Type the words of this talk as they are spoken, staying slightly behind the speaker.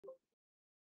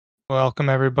Welcome,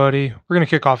 everybody. We're going to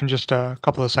kick off in just a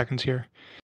couple of seconds here,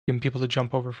 giving people to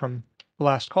jump over from the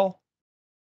last call.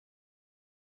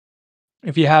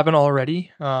 If you haven't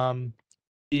already,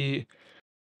 the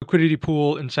liquidity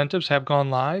pool incentives have gone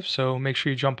live, so make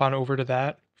sure you jump on over to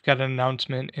that. We've got an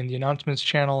announcement in the announcements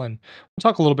channel, and we'll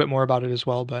talk a little bit more about it as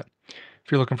well. But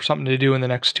if you're looking for something to do in the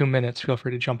next 2 minutes, feel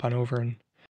free to jump on over and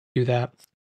do that.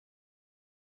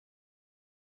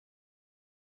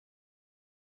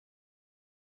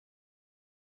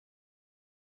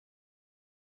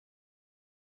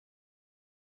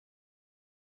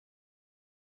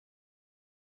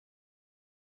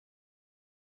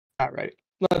 All right,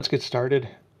 let's get started.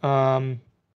 Hey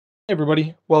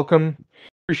everybody, welcome.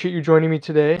 Appreciate you joining me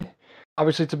today.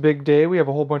 Obviously, it's a big day. We have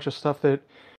a whole bunch of stuff that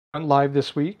went live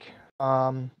this week.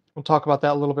 We'll talk about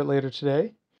that a little bit later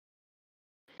today.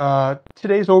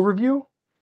 Today's overview,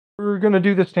 we're going to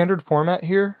do the standard format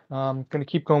here. Going to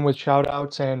keep going with shout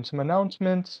outs and some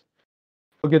announcements.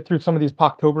 We'll get through some of these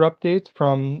POKTober updates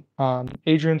from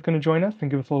Adrian's going to join us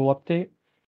and give us a little update.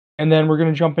 And then we're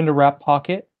going to jump into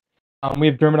wPOKT. We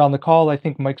have Dermot on the call. I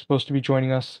think Mike's supposed to be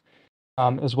joining us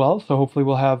as well. So hopefully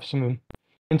we'll have some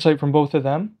insight from both of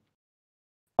them.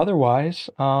 Otherwise,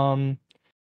 yeah,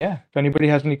 if anybody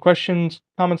has any questions,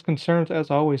 comments, concerns,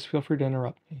 as always, feel free to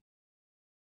interrupt me.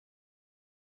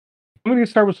 I'm going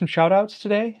to start with some shout outs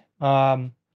today.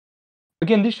 Again,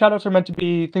 these shout outs are meant to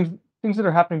be things that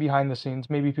are happening behind the scenes.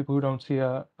 Maybe people who don't see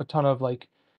a ton of like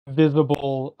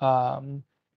visible,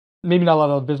 maybe not a lot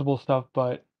of visible stuff,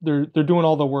 but they're doing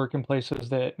all the work in places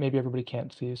that maybe everybody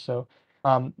can't see. So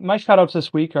my shout outs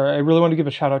this week are I really want to give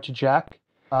a shout out to Jack.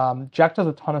 Jack does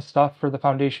a ton of stuff for the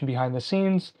foundation behind the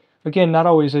scenes. Again, not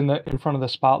always in front of the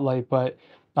spotlight, but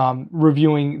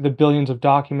reviewing the billions of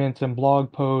documents and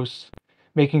blog posts,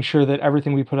 making sure that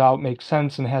everything we put out makes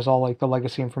sense and has all like the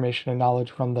legacy information and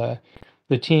knowledge from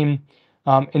the team,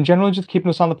 and generally just keeping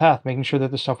us on the path, making sure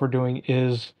that the stuff we're doing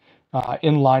is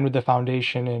in line with the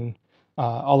foundation and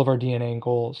all of our DNA and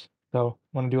goals. So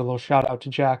I want to do a little shout out to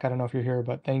Jack. I don't know if you're here,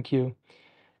 but thank you.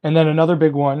 And then another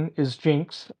big one is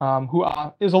Jinx, who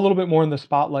is a little bit more in the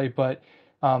spotlight, but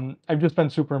I've just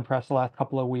been super impressed the last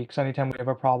couple of weeks. Anytime we have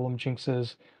a problem, Jinx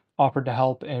has offered to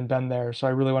help and been there. So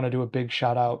I really want to do a big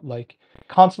shout out, like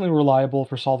constantly reliable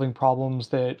for solving problems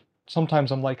that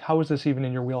sometimes I'm like, how is this even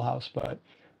in your wheelhouse? But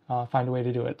find a way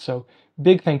to do it. So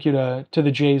big thank you to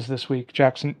the Jays this week,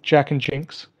 Jack and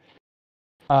Jinx.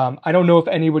 I don't know if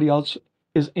anybody else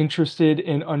is interested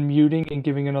in unmuting and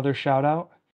giving another shout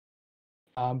out.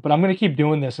 But I'm going to keep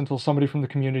doing this until somebody from the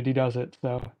community does it.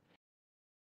 So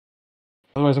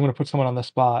otherwise, I'm going to put someone on the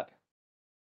spot.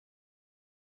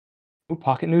 Ooh,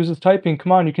 Pocket News is typing.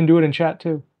 Come on, you can do it in chat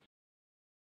too.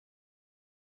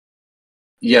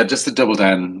 Yeah, just to double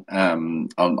down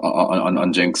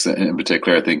on Jinx in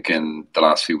particular, I think in the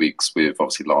last few weeks we've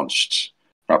obviously launched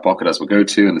wPOKT as we go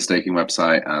to and the staking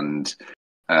website, and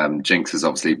Jinx has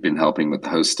obviously been helping with the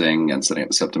hosting and setting up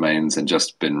the subdomains and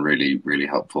just been really, really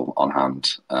helpful on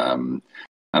hand. And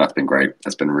that's been great.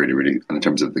 That's been really, really, and in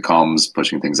terms of the comms,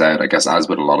 pushing things out, I guess, as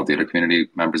with a lot of the other community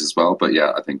members as well. But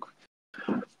yeah, I think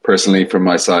personally from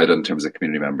my side, in terms of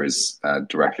community members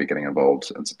directly getting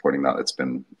involved and supporting that, it's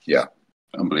been, yeah,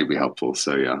 unbelievably helpful.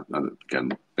 So yeah,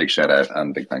 again, big shout out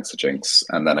and big thanks to Jinx.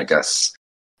 And then I guess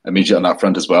immediately on that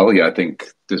front as well, yeah, I think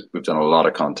we've done a lot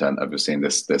of content I've seen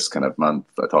this kind of month.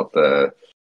 I thought the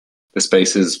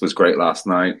Spaces was great last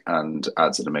night, and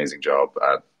adds an amazing job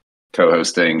at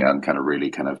co-hosting and kind of really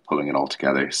kind of pulling it all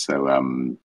together. So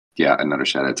yeah, another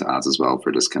shout out to ads as well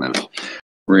for just kind of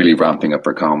really ramping up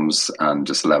our comms and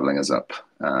just leveling us up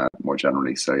more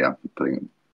generally. So yeah,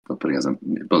 putting us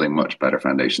in building much better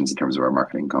foundations in terms of our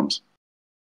marketing comms.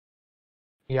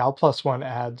 Yeah, I'll plus one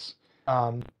ads.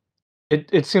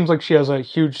 It seems like she has a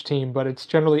huge team, but it's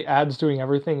generally ads doing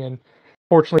everything. And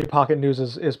fortunately, Pocket News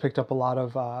is picked up a lot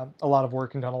of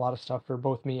work and done a lot of stuff for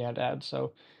both me and ads.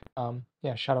 So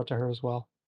yeah, shout out to her as well.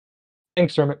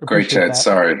 Thanks, Dermot. Great chat.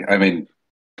 Sorry, I mean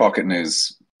Pocket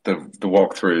News, the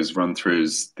walkthroughs,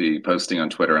 run-throughs, the posting on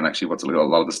Twitter, and actually what's a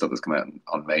lot of the stuff that's come out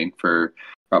on main for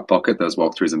Pocket. Those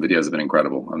walkthroughs and videos have been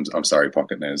incredible. I'm sorry,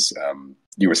 Pocket News.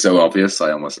 You were so obvious.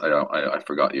 I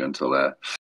forgot you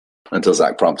until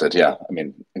Zach prompted. Yeah, I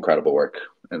mean, incredible work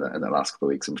in the last couple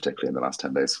of weeks, and particularly in the last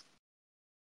 10 days.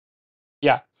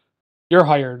 Yeah, you're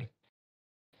hired.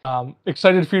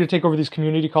 Excited for you to take over these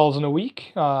community calls in a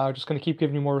week. Just going to keep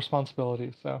giving you more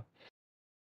responsibilities. So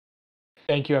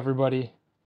thank you, everybody.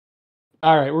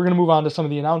 All right, we're going to move on to some of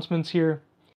the announcements here.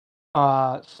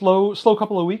 Slow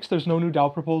couple of weeks. There's no new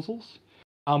DAO proposals,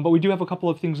 but we do have a couple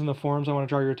of things in the forums I want to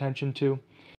draw your attention to.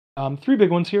 3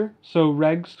 big ones here. So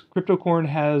Regs, CryptoCorn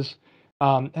has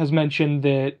has mentioned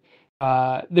that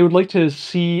they would like to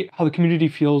see how the community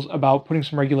feels about putting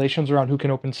some regulations around who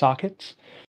can open sockets.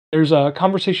 There's a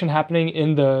conversation happening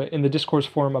in the discourse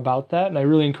forum about that, and I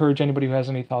really encourage anybody who has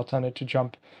any thoughts on it to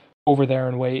jump over there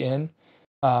and weigh in.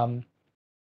 Um,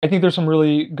 I think there's some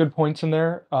really good points in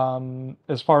there,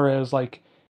 as far as like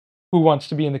who wants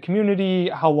to be in the community,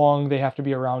 how long they have to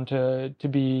be around to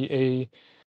be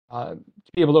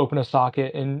able to open a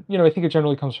socket, and I think it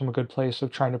generally comes from a good place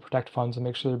of trying to protect funds and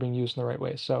make sure they're being used in the right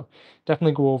way. So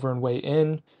definitely go over and weigh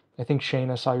in. I think Shane,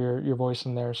 I saw your voice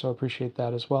in there, so appreciate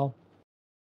that as well.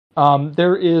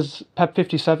 There is PEP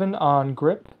 57 on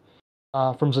grip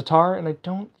from Zatar, and I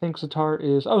don't think Zatar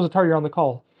is. Oh, Zatar, you're on the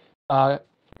call.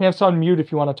 Hands on mute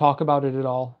if you want to talk about it at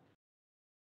all.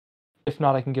 If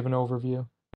not, I can give an overview.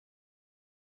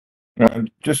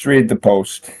 Just read the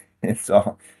post. It's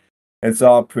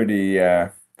all pretty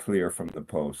clear from the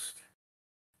post.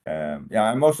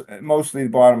 Yeah, mostly the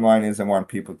bottom line is I want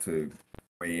people to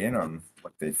weigh in on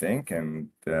what they think, and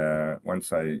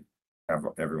once I have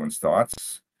everyone's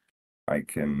thoughts, I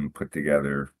can put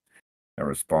together a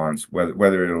response,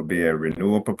 whether it'll be a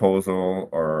renewal proposal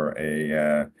or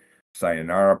a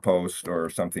sayonara post or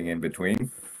something in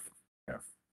between. Yeah.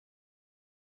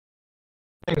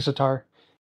 Thanks, Zatar.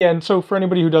 Yeah, and so for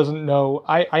anybody who doesn't know,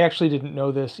 I actually didn't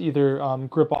know this either.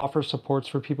 Grip offers supports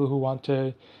for people who want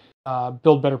to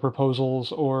build better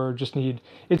proposals or just need.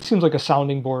 It seems like a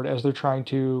sounding board as they're trying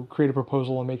to create a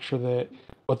proposal and make sure that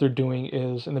what they're doing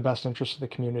is in the best interest of the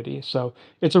community. So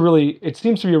it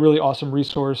seems to be a really awesome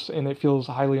resource, and it feels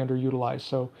highly underutilized.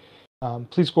 So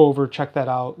please go over, check that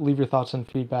out, leave your thoughts and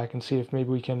feedback, and see if maybe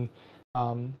we can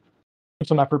um, put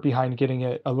some effort behind getting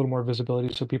it a little more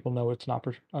visibility so people know it's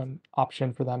an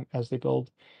option for them as they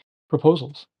build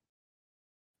proposals.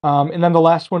 And then the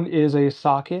last one is a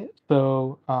socket.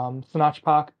 So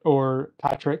Sanachpak or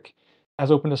Patrick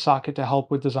has opened a socket to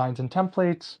help with designs and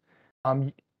templates.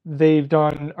 Um, they've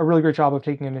done a really great job of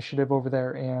taking initiative over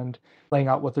there and laying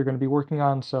out what they're going to be working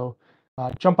on. So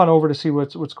jump on over to see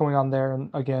what's going on there. And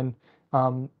again,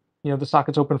 um, the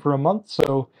socket's open for a month,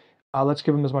 so let's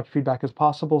give them as much feedback as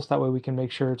possible, so that way we can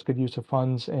make sure it's good use of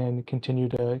funds and continue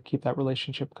to keep that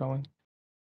relationship going.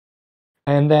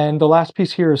 And then the last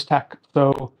piece here is tech.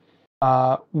 So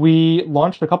we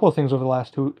launched a couple of things over the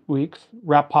last 2 weeks.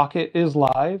 wPOKT is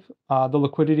live. The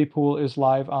liquidity pool is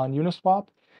live on Uniswap,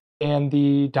 and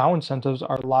the DAO incentives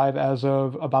are live as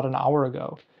of about an hour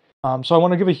ago. So I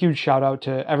want to give a huge shout out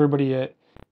to everybody at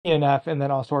ENF and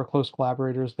then also our close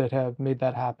collaborators that have made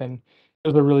that happen. It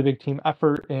was a really big team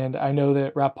effort, and I know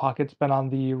that wPOKT's been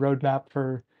on the roadmap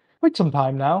for quite some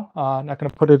time now. Not going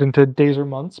to put it into days or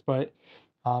months, but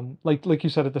like you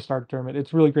said at the start, Dermot,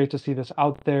 it's really great to see this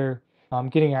out there.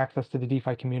 Getting access to the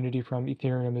DeFi community from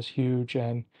Ethereum is huge,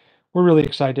 and we're really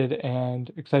excited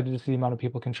to see the amount of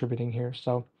people contributing here.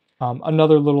 So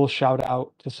another little shout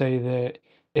out to say that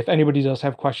if anybody does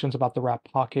have questions about the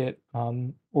wPOKT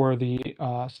or the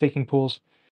staking pools,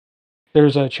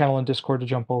 there's a channel in Discord to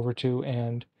jump over to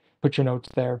and put your notes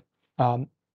there. Um,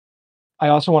 I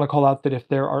also want to call out that if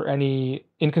there are any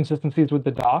inconsistencies with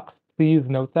the docs, please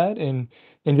note that, and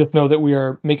just know that we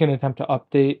are making an attempt to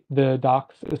update the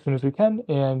docs as soon as we can,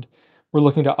 and we're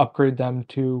looking to upgrade them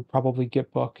to probably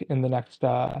Gitbook in the next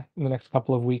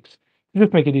couple of weeks to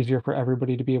just make it easier for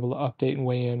everybody to be able to update and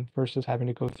weigh in versus having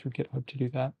to go through GitHub to do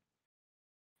that.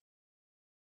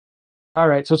 All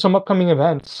right, so some upcoming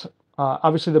events.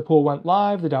 Obviously, the pool went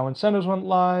live, the DAO incentives went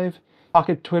live.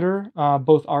 Pocket Twitter,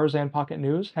 both ours and Pocket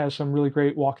News, has some really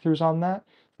great walkthroughs on that.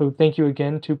 So thank you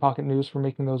again to Pocket News for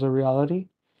making those a reality.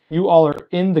 You all are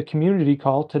in the community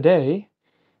call today.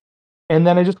 And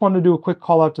then I just wanted to do a quick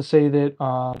call out to say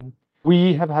that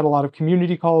we have had a lot of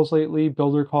community calls lately,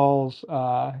 builder calls,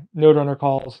 node runner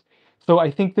calls. So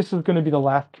I think this is going to be the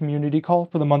last community call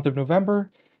for the month of November,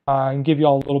 and give you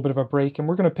all a little bit of a break. And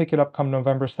we're going to pick it up come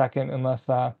November 2nd, unless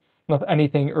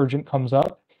anything urgent comes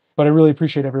up. But I really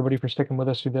appreciate everybody for sticking with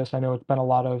us through this. I know it's been a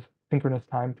lot of synchronous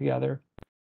time together.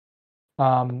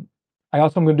 I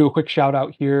also am going to do a quick shout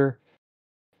out here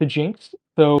to Jinx.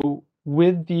 So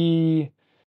with the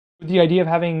idea of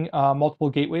having multiple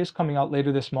gateways coming out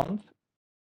later this month,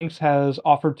 Jinx has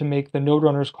offered to make the node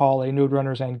runners call a node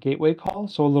runners and gateway call,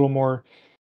 so a little more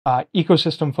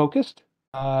ecosystem focused,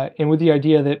 and with the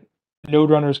idea that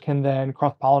node runners can then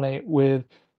cross pollinate with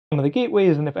one of the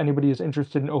gateways, and if anybody is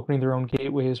interested in opening their own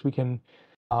gateways, we can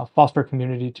foster a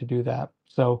community to do that.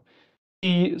 So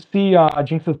see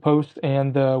Jinx's post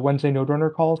and the Wednesday node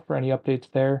runner calls for any updates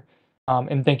there.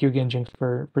 And thank you again, Jinx,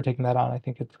 for taking that on. I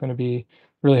think it's going to be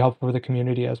really helpful for the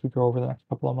community as we grow over the next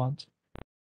couple of months.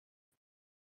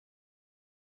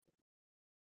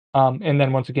 And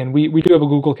then once again, we do have a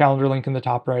Google Calendar link in the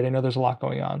top right. I know there's a lot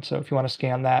going on, so if you want to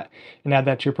scan that and add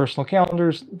that to your personal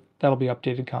calendars, that'll be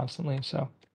updated constantly. So,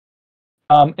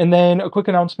 and then a quick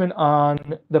announcement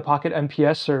on the POKT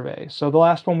NPS survey. So the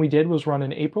last one we did was run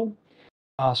in April.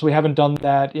 So we haven't done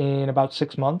that in about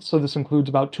 6 months. So this includes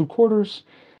about 2 quarters.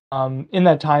 In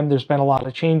that time, there's been a lot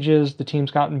of changes. The team's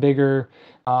gotten bigger.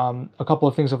 A couple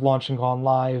of things have launched and gone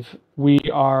live. We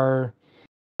are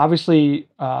obviously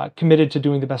committed to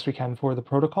doing the best we can for the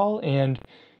protocol, and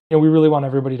we really want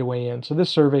everybody to weigh in. So this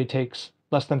survey takes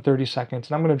less than 30 seconds,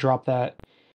 and I'm going to drop that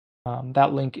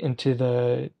link into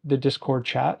the Discord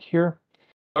chat here.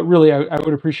 But really, I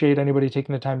would appreciate anybody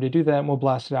taking the time to do that, and we'll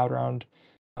blast it out around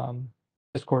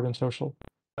Discord and social.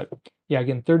 But yeah,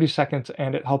 again, 30 seconds,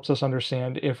 and it helps us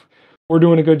understand if we're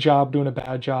doing a good job, doing a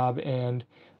bad job, and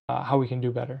how we can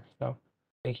do better. So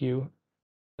thank you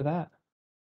for that.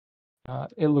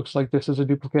 It looks like this is a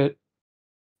duplicate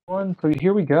one. So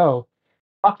here we go.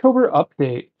 October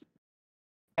update.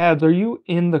 Ads, are you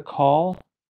in the call?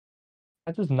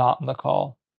 Ads is not in the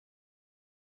call.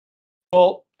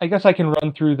 Well, I guess I can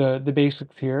run through the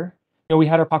basics here. We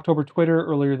had our POKTober Twitter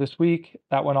earlier this week.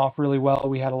 That went off really well.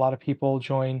 We had a lot of people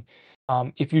join.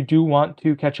 If you do want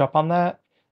to catch up on that,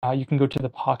 you can go to the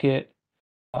POKT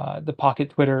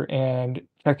Twitter and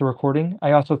check the recording.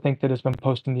 I also think that it's been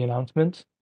posting the announcements.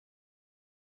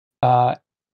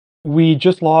 We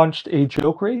just launched a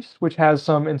joke race, which has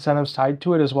some incentives tied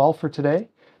to it as well for today,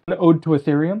 an ode to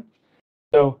Ethereum.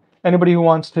 So anybody who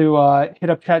wants to hit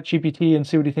up ChatGPT and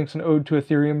see what he thinks an ode to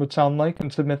Ethereum would sound like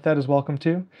and submit that is welcome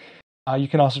to. You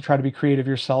can also try to be creative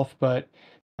yourself, but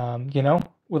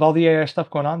with all the AI stuff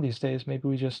going on these days, maybe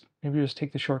we just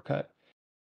take the shortcut.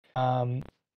 I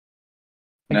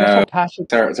guess I'll pass it.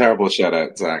 Terrible shout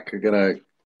out, Zach. You're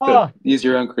gonna use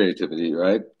your own creativity,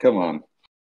 right? Come on.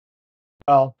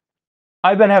 Well,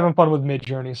 I've been having fun with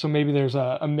Midjourney, so maybe there's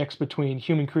a mix between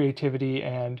human creativity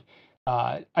and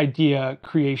idea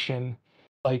creation,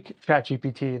 like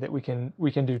ChatGPT, that we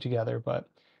can do together. But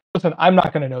listen, I'm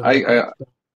not going to know that.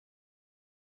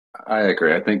 I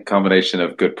agree. I think combination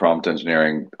of good prompt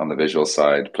engineering on the visual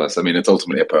side, plus, I mean, it's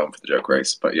ultimately a poem for the joke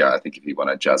race. But yeah, I think if you want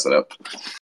to jazz it up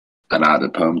and add a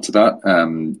poem to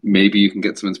that, maybe you can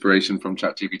get some inspiration from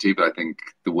ChatGPT. But I think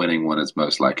the winning one is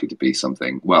most likely to be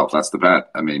something. Well, that's the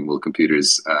bet. I mean, will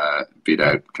computers beat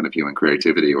out kind of human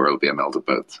creativity, or it'll be a meld of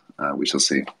both? We shall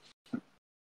see.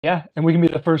 Yeah, and we can be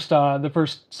the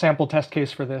first sample test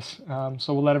case for this.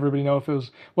 So we'll let everybody know if it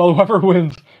was, well, whoever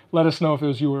wins, let us know if it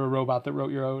was you or a robot that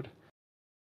wrote your ode.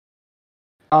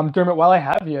 Dermot, while I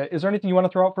have you, is there anything you want to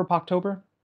throw out for POKTober?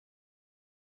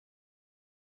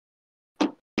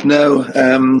 No,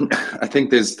 I think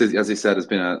there's, as I said, there's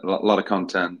been a lot of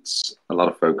content, a lot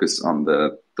of focus on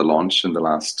the launch in the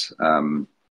last,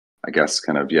 I guess,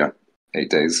 kind of, 8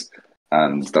 days.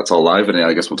 And that's all live, and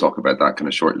I guess we'll talk about that kind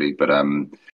of shortly. But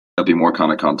there'll be more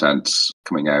kind of content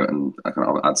coming out, and I kind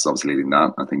of ads obviously leading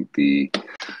that. I think the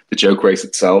joke race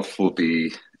itself will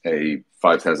be a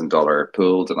 $5,000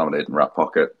 pool denominated in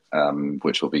wPOKT,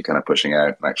 which will be kind of pushing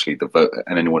out actually the vote,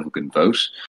 and anyone who can vote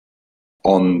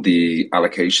on the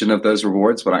allocation of those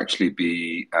rewards will actually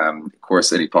be, of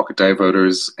course, any Pocket Day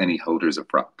voters, any holders of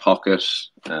wPOKT.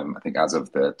 I think as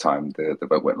of the time the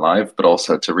vote went live, but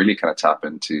also to really kind of tap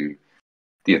into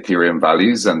the Ethereum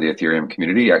values and the Ethereum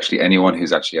community, actually anyone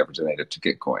who's actually ever donated to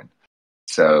Gitcoin.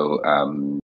 So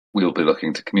we'll be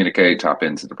looking to communicate, tap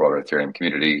into the broader Ethereum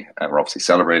community, and we're obviously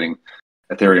celebrating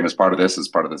Ethereum as part of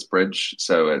this bridge.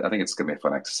 So I think it's going to be a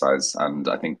fun exercise. And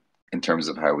I think in terms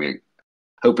of how we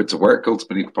hope it to work,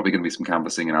 ultimately probably going to be some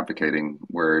canvassing and advocating.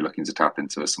 We're looking to tap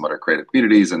into some other creative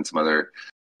communities and some other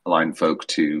aligned folk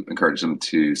to encourage them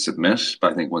to submit.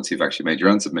 But I think once you've actually made your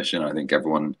own submission, I think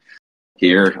everyone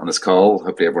here on this call,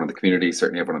 hopefully everyone in the community,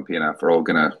 certainly everyone in PNF, are all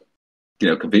going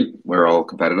to compete. We're all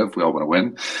competitive. We all want to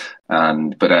win.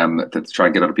 But to try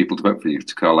and get other people to vote for you,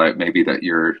 to call out maybe that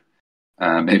you're,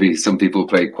 maybe some people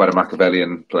play quite a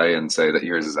Machiavellian play and say that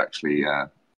yours is actually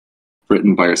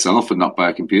written by yourself and not by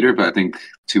a computer. But I think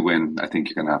to win, I think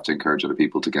you're going to have to encourage other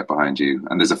people to get behind you.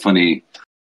 And there's a funny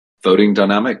voting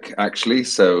dynamic, actually.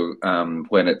 So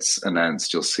when it's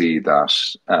announced, you'll see that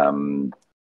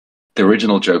the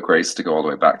original joke race, to go all the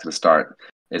way back to the start,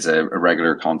 is a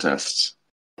regular contest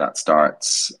that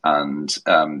starts, and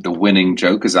the winning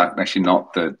joke is actually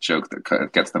not the joke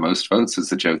that gets the most votes, it's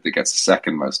the joke that gets the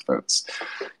second most votes.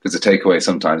 Because the takeaway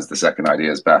sometimes the second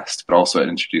idea is best, but also it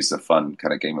introduces a fun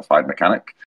kind of gamified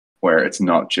mechanic where it's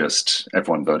not just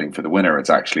everyone voting for the winner, it's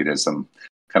actually there's some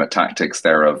kind of tactics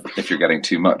there of if you're getting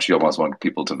too much, you almost want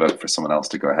people to vote for someone else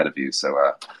to go ahead of you. So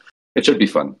it should be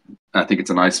fun. I think it's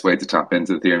a nice way to tap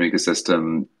into the Ethereum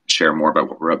ecosystem, share more about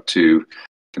what we're up to,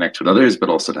 connect with others, but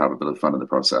also to have a bit of fun in the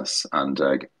process, and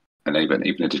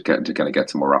even to kind of get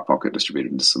some more Wrap Pocket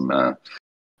distributed into some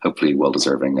hopefully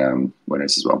well-deserving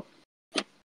winners as well.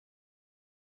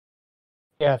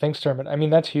 Yeah, thanks, Dermot. I mean,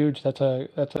 that's huge. That's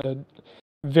a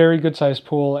very good sized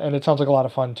pool, and it sounds like a lot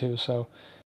of fun too. So,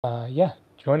 yeah,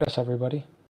 join us, everybody.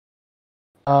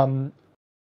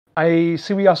 I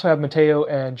see we also have Mateo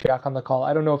and Jack on the call.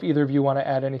 I don't know if either of you want to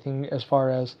add anything as far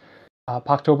as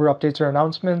POKTober updates or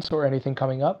announcements or anything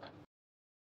coming up.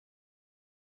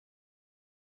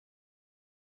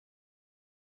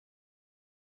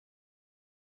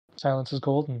 Silence is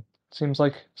golden. Seems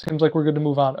like we're good to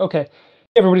move on. Okay,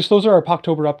 everybody. So those are our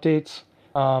POKTober updates.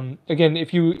 Again,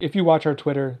 if you watch our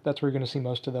Twitter, that's where you're going to see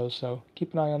most of those. So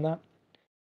keep an eye on that.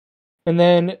 And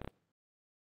then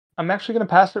I'm actually going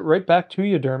to pass it right back to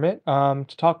you, Dermot,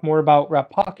 to talk more about Wrap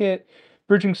Pocket,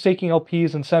 bridging staking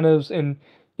LPs, incentives, and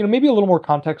maybe a little more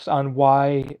context on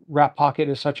why Wrap Pocket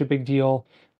is such a big deal.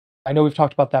 I know we've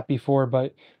talked about that before,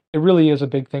 but it really is a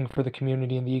big thing for the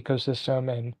community and the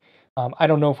ecosystem. And I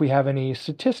don't know if we have any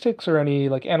statistics or any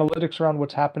like analytics around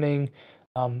what's happening.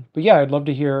 But yeah, I'd love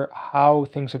to hear how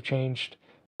things have changed,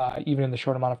 even in the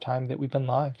short amount of time that we've been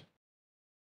live.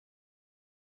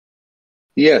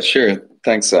 Yeah, sure.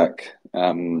 Thanks, Zach.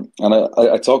 And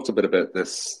I talked a bit about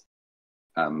this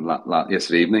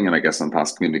yesterday evening, and I guess on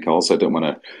past community calls, so I don't want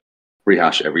to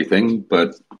rehash everything,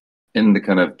 but in the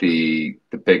kind of the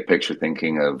big picture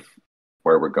thinking of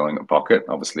where we're going at Pocket,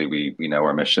 obviously we know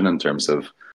our mission in terms of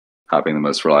having the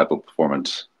most reliable,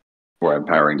 performant, or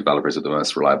empowering developers with the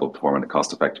most reliable, performant, and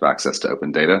cost-effective access to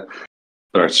open data.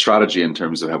 But our strategy in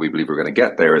terms of how we believe we're going to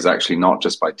get there is actually not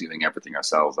just by doing everything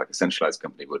ourselves like a centralized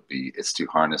company would be. It's to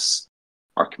harness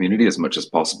our community as much as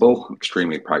possible,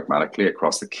 extremely pragmatically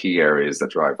across the key areas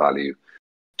that drive value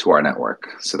to our network.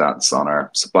 So that's on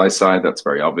our supply side. That's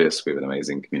very obvious. We have an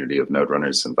amazing community of node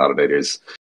runners and validators.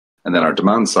 And then our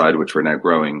demand side, which we're now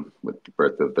growing with the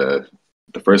birth of the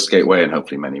first gateway and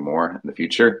hopefully many more in the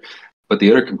future. But the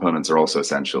other components are also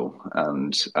essential,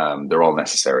 and they're all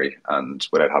necessary. And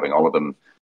without having all of them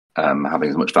having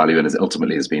as much value and as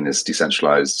ultimately as being as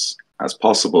decentralized as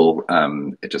possible,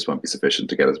 it just won't be sufficient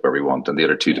to get us where we want. And the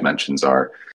other two dimensions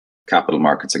are capital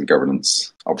markets and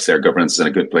governance. Obviously, our governance is in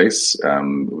a good place.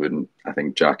 I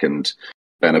think Jack and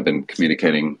Ben have been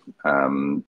communicating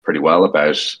pretty well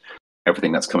about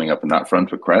everything that's coming up in that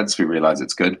front with creds. We realize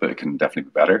it's good, but it can definitely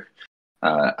be better.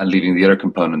 And leaving the other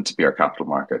component to be our capital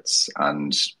markets.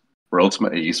 And we're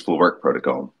ultimately a useful work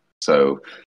protocol. So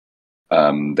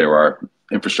there are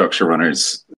infrastructure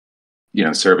runners,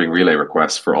 serving relay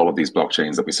requests for all of these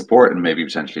blockchains that we support, and maybe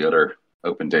potentially other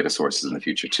open data sources in the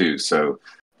future too. So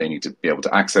they need to be able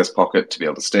to access Pocket, to be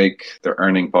able to stake their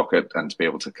earning Pocket, and to be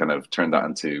able to kind of turn that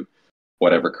into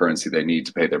whatever currency they need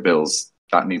to pay their bills.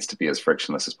 That needs to be as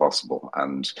frictionless as possible.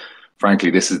 And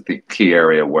frankly, this is the key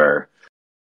area where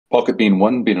Pocket being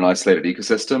an isolated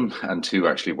ecosystem, and two,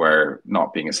 actually where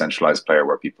not being a centralized player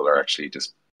where people are actually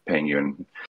just paying you in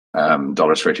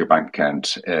dollars straight to your bank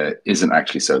account isn't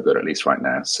actually so good, at least right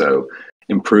now. So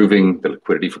improving the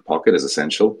liquidity for Pocket is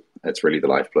essential. It's really the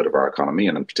lifeblood of our economy,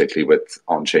 and then particularly with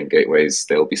on-chain gateways,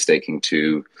 they'll be staking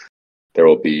to, there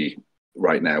will be,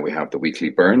 right now we have the weekly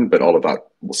burn, but all of that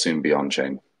will soon be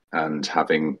on-chain. And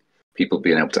having people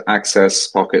being able to access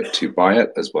Pocket to buy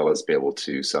it, as well as be able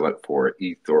to sell it for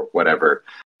ETH or whatever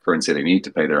currency they need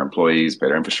to pay their employees, pay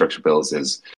their infrastructure bills,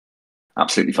 is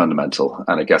absolutely fundamental.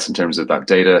 And I guess in terms of that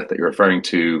data that you're referring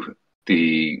to,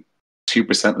 the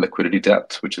 2% liquidity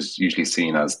depth, which is usually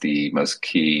seen as the most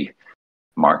key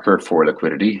marker for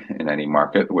liquidity in any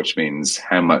market, which means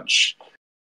how much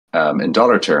in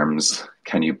dollar terms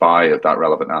can you buy of that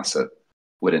relevant asset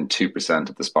within 2%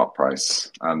 of the spot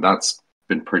price. And that's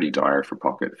been pretty dire for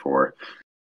Pocket for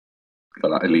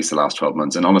at least the last 12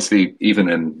 months. And honestly, even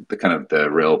in the kind of the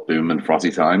real boom and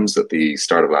frothy times at the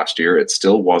start of last year, it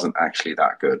still wasn't actually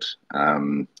that good.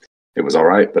 It was all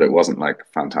right, but it wasn't like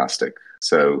fantastic.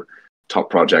 So top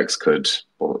projects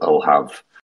will have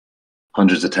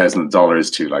hundreds of thousands of dollars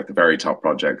to like the very top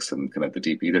projects, and kind of the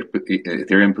deep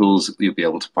Ethereum pools, you'll be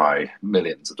able to buy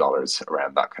millions of dollars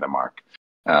around that kind of mark.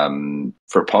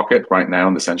 For Pocket right now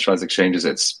on the centralized exchanges,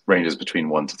 it's ranges between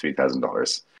 $1,000 to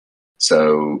 $3,000.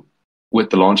 So with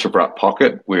the launch of Wrap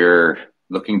Pocket, we're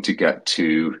looking to get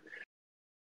to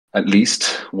at least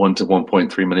 $1 to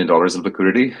 $1.3 million of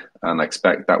liquidity, and I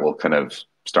expect that will kind of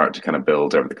start to kind of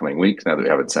build over the coming week. Now that we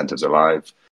have incentives are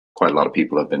live, quite a lot of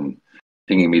people have been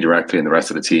pinging me directly and the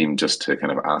rest of the team just to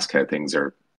kind of ask how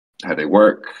they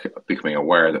work, becoming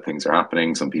aware that things are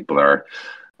happening. Some people are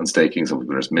staking, some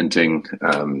people are just minting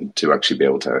to actually be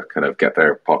able to kind of get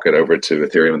their pocket over to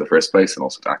Ethereum in the first place, and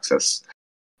also to access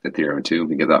Ethereum too.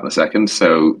 We get that in a second.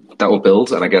 So that will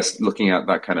build, and I guess looking at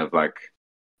that kind of like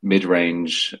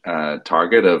mid-range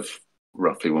target of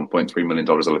roughly $1.3 million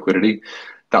of liquidity,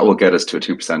 that will get us to a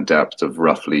 2% depth of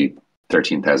roughly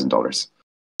 $13,000.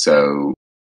 So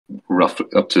roughly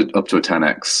up to a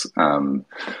 10x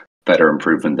better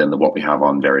improvement than what we have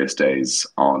on various days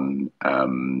on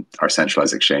our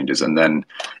centralized exchanges. And then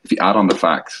if you add on the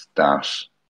fact that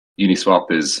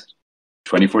Uniswap is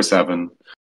 24/7,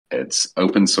 it's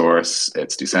open source,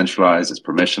 it's decentralized, it's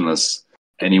permissionless,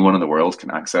 anyone in the world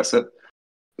can access it.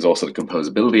 There's also the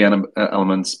composability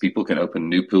elements. People can open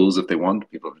new pools if they want.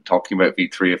 People have been talking about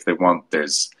V3 if they want.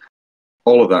 There's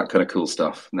all of that kind of cool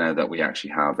stuff now that we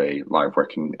actually have a live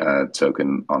working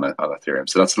token on Ethereum.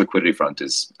 So that's the liquidity front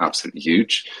is absolutely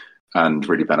huge and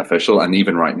really beneficial. And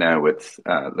even right now with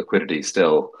liquidity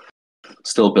still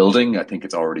building, I think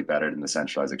it's already better than the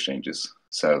centralized exchanges.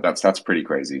 So that's pretty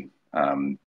crazy.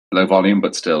 Low volume,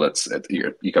 but still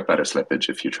you got better slippage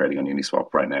if you're trading on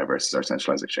Uniswap right now versus our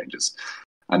centralized exchanges.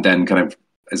 And then kind of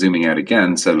zooming out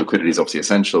again, so liquidity is obviously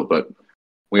essential, but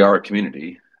we are a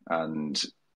community, and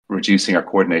reducing our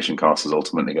coordination costs is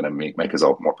ultimately going to make us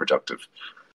all more productive.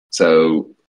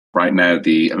 So right now,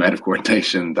 the amount of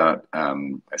coordination that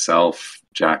myself,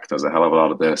 Jack does a hell of a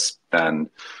lot of this, Ben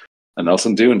and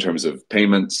Nelson do in terms of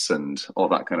payments and all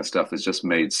that kind of stuff is just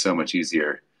made so much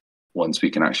easier once we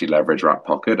can actually leverage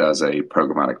wPOKT as a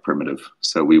programmatic primitive.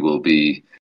 So we will be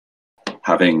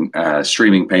having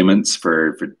streaming payments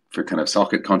for kind of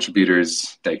socket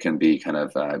contributors. They can be kind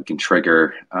of we can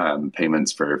trigger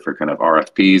payments for kind of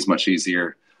RFPs much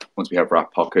easier. Once we have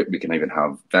wPOKT, we can even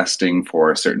have vesting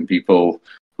for certain people,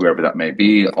 whoever that may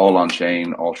be, all on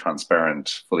chain, all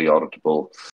transparent, fully auditable,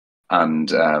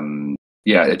 and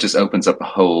yeah, it just opens up a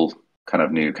whole kind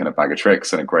of new kind of bag of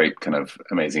tricks and a great kind of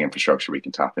amazing infrastructure we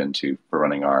can tap into for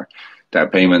running our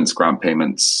DAO payments, grant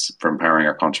payments, for empowering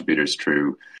our contributors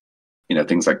through, you know,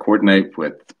 things like Coordinate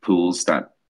with pools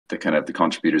that the kind of the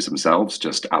contributors themselves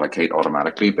just allocate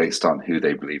automatically based on who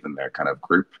they believe in their kind of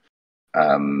group,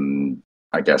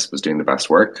 I guess, was doing the best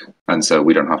work. And so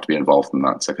we don't have to be involved in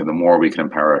that. So the more we can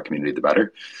empower our community, the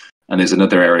better. And there's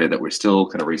another area that we're still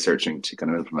kind of researching to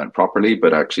kind of implement properly,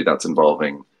 but actually that's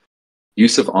involving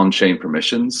use of on-chain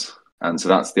permissions. And so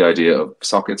that's the idea of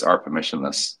sockets are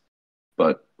permissionless.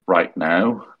 But right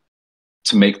now,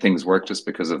 to make things work, just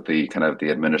because of the kind of the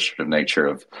administrative nature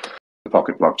of the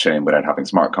Pocket blockchain without having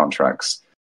smart contracts,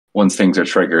 once things are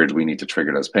triggered, we need to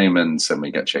trigger those payments and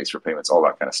we get chased for payments, all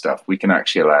that kind of stuff. We can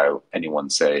actually allow anyone,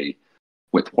 say,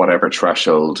 with whatever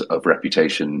threshold of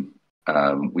reputation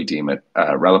we deem it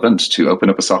relevant, to open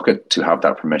up a socket to have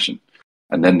that permission.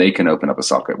 And then they can open up a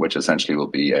socket, which essentially will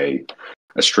be a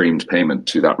streamed payment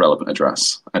to that relevant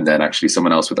address. And then actually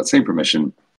someone else with that same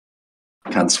permission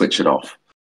can switch it off.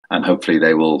 And hopefully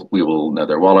we will know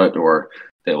their wallet, or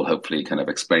they will hopefully kind of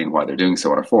explain why they're doing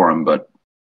so on a forum. But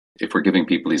if we're giving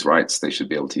people these rights, they should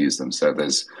be able to use them. So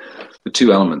there's the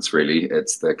two elements, really.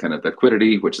 It's the kind of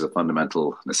liquidity, which is a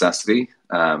fundamental necessity.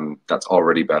 That's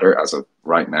already better as of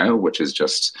right now, which is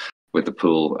just with the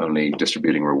pool only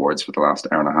distributing rewards for the last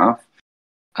hour and a half.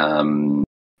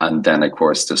 And then, of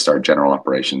course, to start general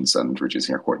operations and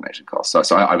reducing our coordination costs.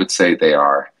 So I would say they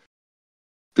are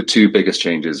the two biggest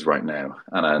changes right now.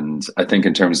 And I think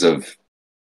in terms of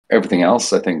everything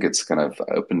else, I think it's kind of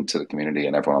open to the community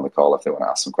and everyone on the call if they want to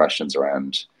ask some questions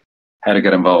around how to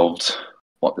get involved,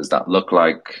 what does that look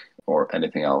like, or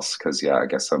anything else. Because, yeah, I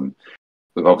guess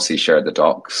we've obviously shared the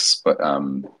docs, but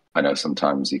I know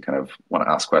sometimes you kind of want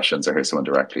to ask questions or hear someone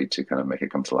directly to kind of make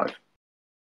it come to life.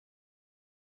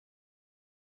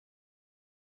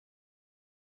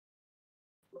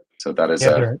 So that is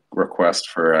a request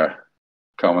for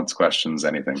comments, questions,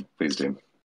 anything. Please do.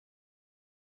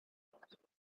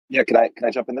 Yeah, can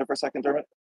I jump in there for a second, Dermot?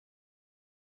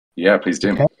 Yeah, please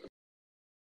do. Okay.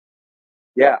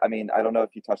 Yeah, I mean, I don't know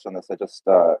if you touched on this. I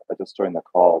just joined the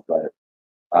call, but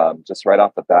just right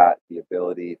off the bat, the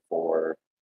ability for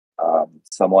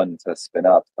someone to spin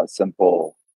up a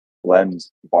simple lend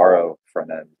borrow front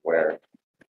end where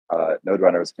node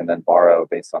runners can then borrow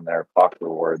based on their POKT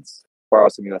rewards, borrow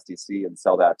some USDC and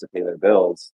sell that to pay their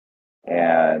bills,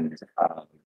 and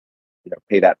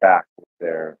pay that back with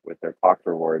their POKT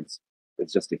rewards.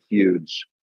 It's just a huge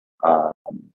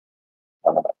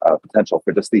potential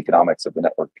for just the economics of the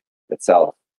network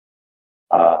itself.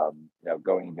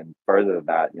 Going even further than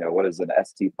that, what does an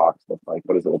ST POKT look like?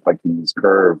 What does it look like to use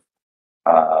Curve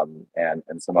and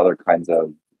some other kinds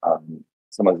of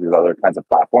some of these other kinds of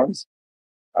platforms?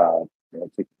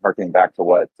 Harkening back to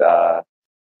what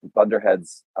the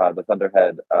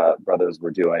Thunderhead brothers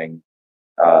were doing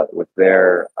with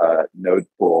their node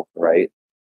pool, right?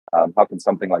 How can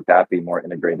something like that be more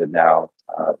integrated now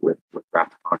with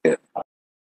wPOKT?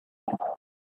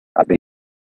 I think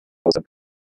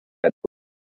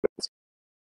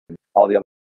all the other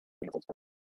things,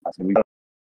 I mean,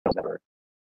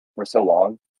 we're so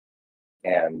long,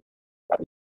 and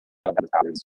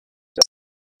it's just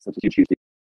such a huge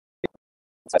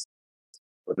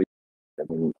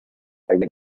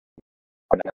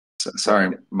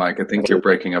Sorry, Mike, I think you're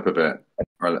breaking up a bit,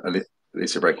 or at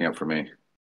least you're breaking up for me.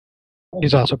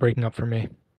 He's also breaking up for me.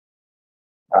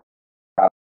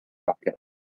 Okay.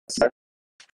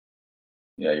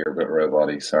 Yeah, you're a bit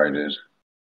robot-y. Sorry, dude.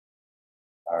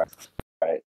 All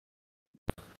right.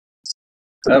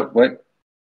 Oh, wait.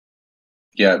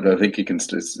 Yeah, I think you can.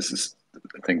 This is.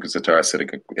 I think Zatar said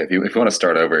if you want to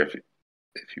start over, if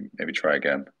you maybe try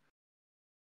again.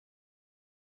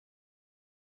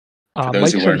 For those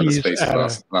Mike who said weren't in the he's spaces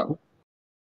last. Come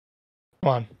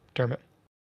on, Dermot.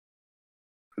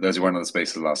 For those who weren't on the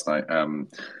spaces last night,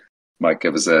 Mike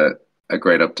gave us a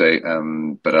great update,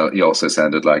 but he also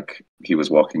sounded like he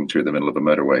was walking through the middle of a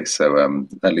motorway. So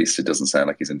at least it doesn't sound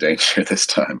like he's in danger this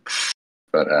time.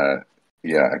 But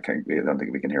yeah, I don't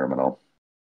think we can hear him at all.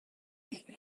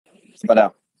 But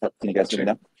now, can you guys hear me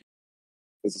now?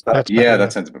 Is this better? That's better,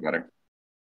 That sounds a bit better.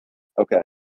 Okay,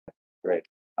 great.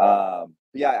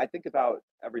 Yeah, I think about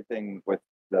everything with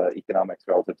the economics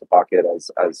relative to POKT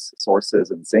as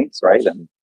sources and sinks, right? And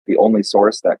the only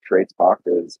source that creates POKT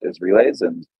is relays.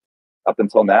 And up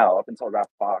until now, up until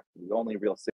wPOKT, the only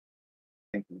real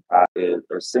sink we've had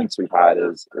sinks we've had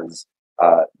is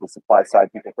the supply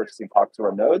side people purchasing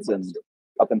POKTober nodes, and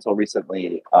up until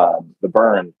recently, the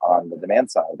burn on the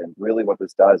demand side. And really, what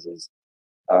this does is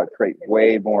create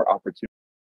way more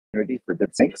opportunity for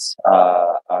bid sinks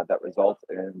that result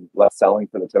in less selling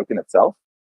for the token itself,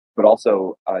 but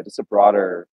also just a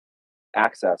broader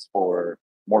access for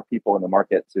more people in the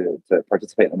market to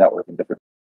participate in the network in different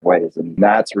ways. And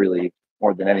that's really,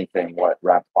 more than anything, what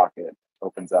wPOKT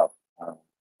opens up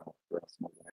for us,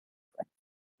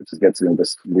 which is gets me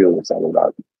just really excited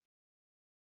about.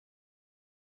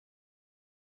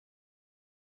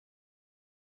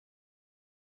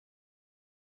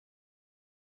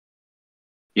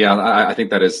 Yeah, I think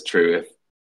that is true.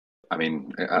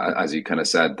 As you kind of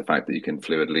said, the fact that you can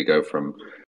fluidly go from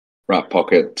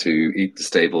wPOKT to eat the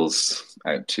stables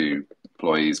out to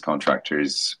employees,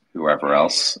 contractors, whoever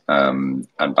else, and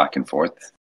back and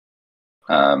forth,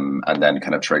 and then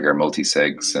kind of trigger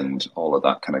multi-sigs and all of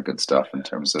that kind of good stuff in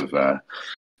terms of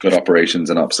good operations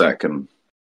and OPSEC. And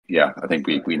yeah, I think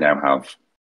we now have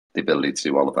the ability to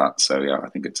do all of that. So yeah, I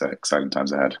think it's exciting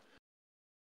times ahead.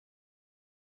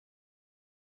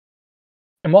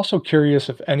 I'm also curious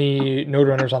if any node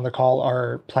runners on the call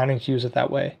are planning to use it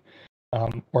that way,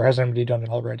 or has anybody done it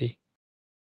already?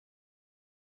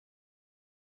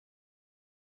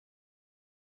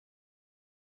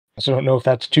 So I don't know if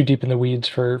that's too deep in the weeds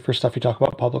for stuff you talk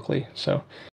about publicly. So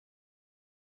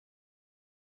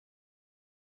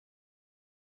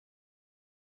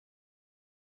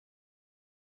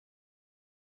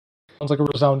sounds like a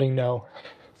resounding no.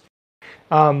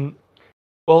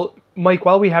 Well, Mike,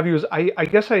 while we have you, I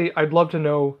guess I'd love to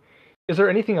know, is there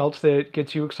anything else that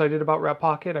gets you excited about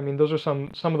wPOKT? I mean, those are some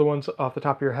of the ones off the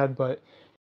top of your head, but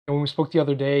when we spoke the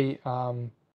other day,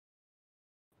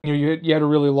 you had a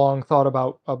really long thought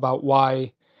about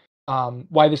why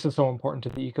this is so important to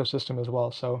the ecosystem as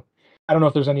well. So I don't know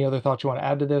if there's any other thoughts you want to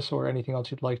add to this or anything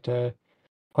else you'd like to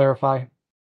clarify.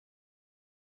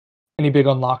 Any big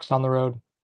unlocks down the road?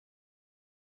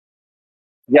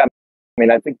 Yeah, I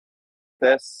mean, I think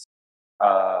this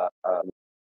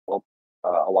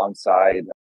alongside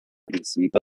DC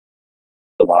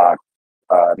block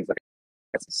things like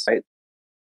site.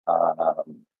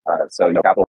 So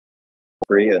capital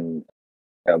free, and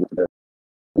I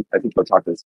think we'll talk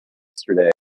this yesterday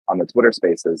on the Twitter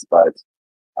Spaces, but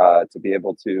to be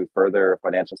able to further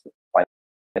financialize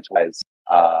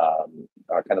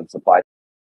kind of the supply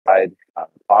side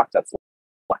POKT that's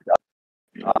locked up.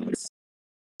 It's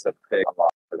a big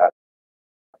unlock for that.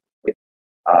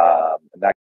 And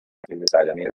that side,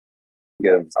 I mean, it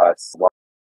gives us a lot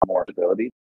more ability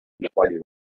to deploy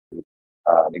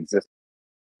existing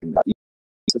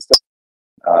system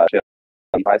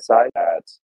supply side that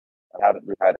I haven't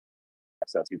really had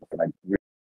access to, and I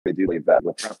really do believe that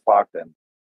with POKT and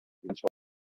eventually.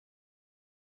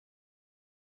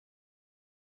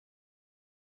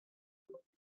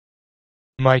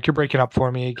 Mike, you're breaking up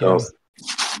for me again.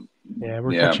 Yeah,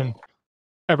 we're catching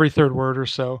every third word or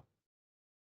so.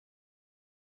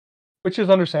 which is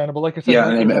understandable. Like I said, Yeah,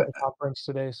 Nick and, was at the conference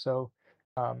today, so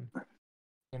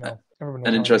you know, everyone knows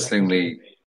and how interestingly,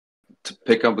 to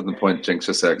pick up on the point Jinx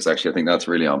just said, because actually I think that's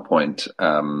really on point.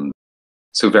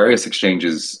 So various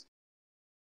exchanges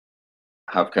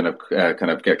have kind of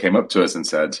came up to us and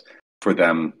said, for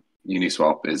them,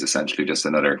 Uniswap is essentially just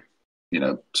another,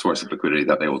 source of liquidity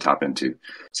that they will tap into.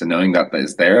 So knowing that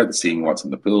is there, seeing what's in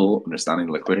the pool, understanding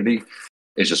the liquidity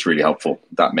is just really helpful.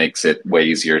 That makes it way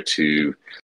easier to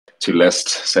list,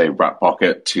 say,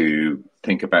 wPOKT, to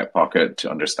think about Pocket,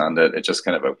 to understand it. It just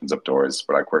kind of opens up doors.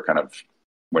 But like we're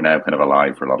now kind of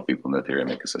alive for a lot of people in the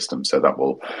Ethereum ecosystem. So that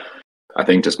will, I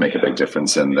think, just make a big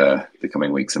difference in the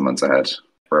coming weeks and months ahead,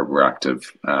 where we're active.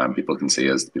 People can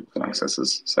see us, people can access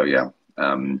us. So yeah,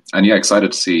 and yeah,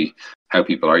 excited to see how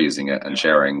people are using it and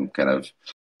sharing kind of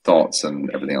thoughts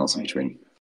and everything else in between.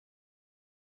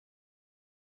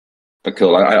 But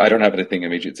cool. I don't have anything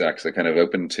immediate, Zach. So kind of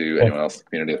open to anyone else in the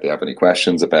community if they have any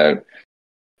questions about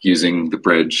using the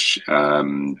bridge,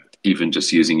 even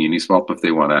just using Uniswap if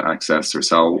they want to access or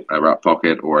sell a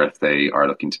wPOKT, or if they are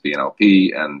looking to be an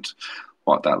LP and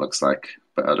what that looks like.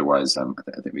 But otherwise, I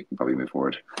think we can probably move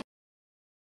forward.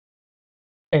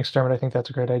 Thanks, Dermot. I think that's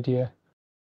a great idea.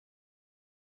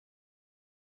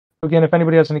 Again, if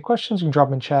anybody has any questions, you can drop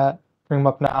them in chat, bring them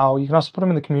up now. You can also put them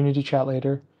in the community chat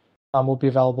later. We'll be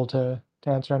available to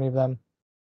answer any of them.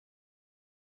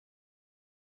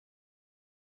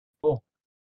 Cool.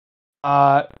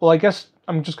 Well, I guess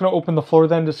I'm just going to open the floor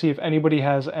then to see if anybody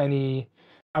has any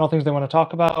final things they want to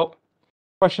talk about,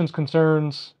 questions,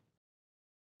 concerns.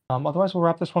 Otherwise, we'll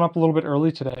wrap this one up a little bit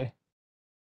early today.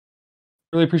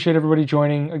 Really appreciate everybody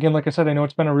joining. Again, like I said, I know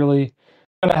it's been a really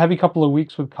kind of heavy couple of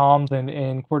weeks with comms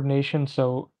and coordination.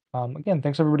 So again,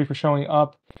 thanks everybody for showing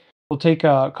up. We'll take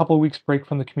a couple of weeks break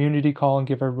from the community call and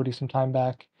give everybody some time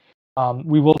back.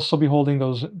 We will still be holding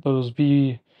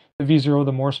the V0,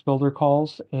 the Morse Builder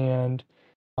calls. And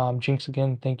Jinx,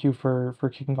 again, thank you for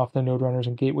kicking off the Node Runners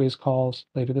and Gateways calls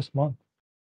later this month.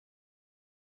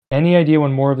 Any idea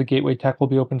when more of the gateway tech will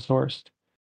be open sourced?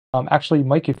 Actually,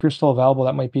 Mike, if you're still available,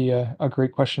 that might be a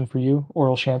great question for you, or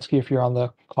Olshansky, if you're on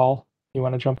the call, you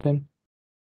want to jump in?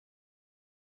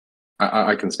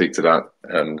 I can speak to that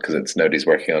because it's Nody's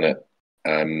working on it.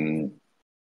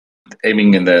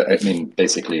 Aiming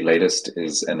basically latest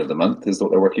is end of the month is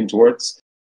what they're working towards.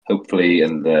 Hopefully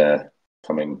in the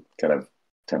coming kind of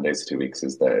 10 days to 2 weeks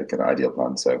is the kind of ideal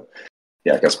plan. So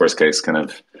yeah, I guess worst case kind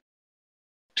of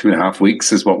 2.5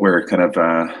 weeks is what we're kind of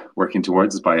working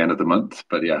towards by end of the month.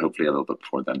 But yeah, hopefully a little bit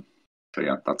before then. So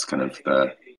yeah, that's kind of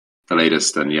the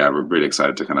latest. And yeah, we're really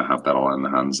excited to kind of have that all in the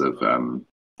hands of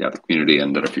the community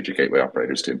and other future gateway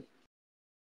operators too.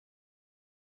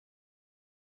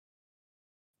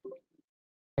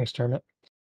 Thanks, Dermot.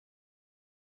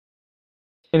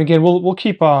 And again, we'll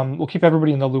keep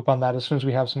everybody in the loop on that. As soon as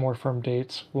we have some more firm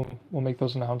dates, we'll make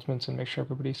those announcements and make sure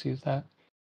everybody sees that.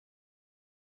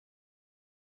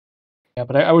 Yeah,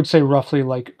 but I would say roughly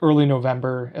like early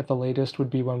November at the latest would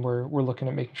be when we're looking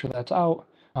at making sure that's out.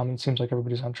 It seems like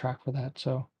everybody's on track for that.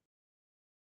 So, all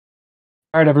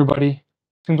right, everybody.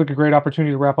 Seems like a great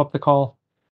opportunity to wrap up the call.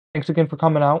 Thanks again for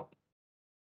coming out.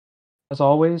 As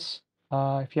always,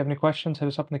 if you have any questions, hit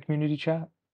us up in the community chat.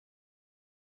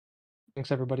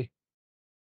 Thanks, everybody.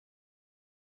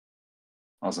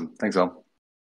 Awesome. Thanks, all.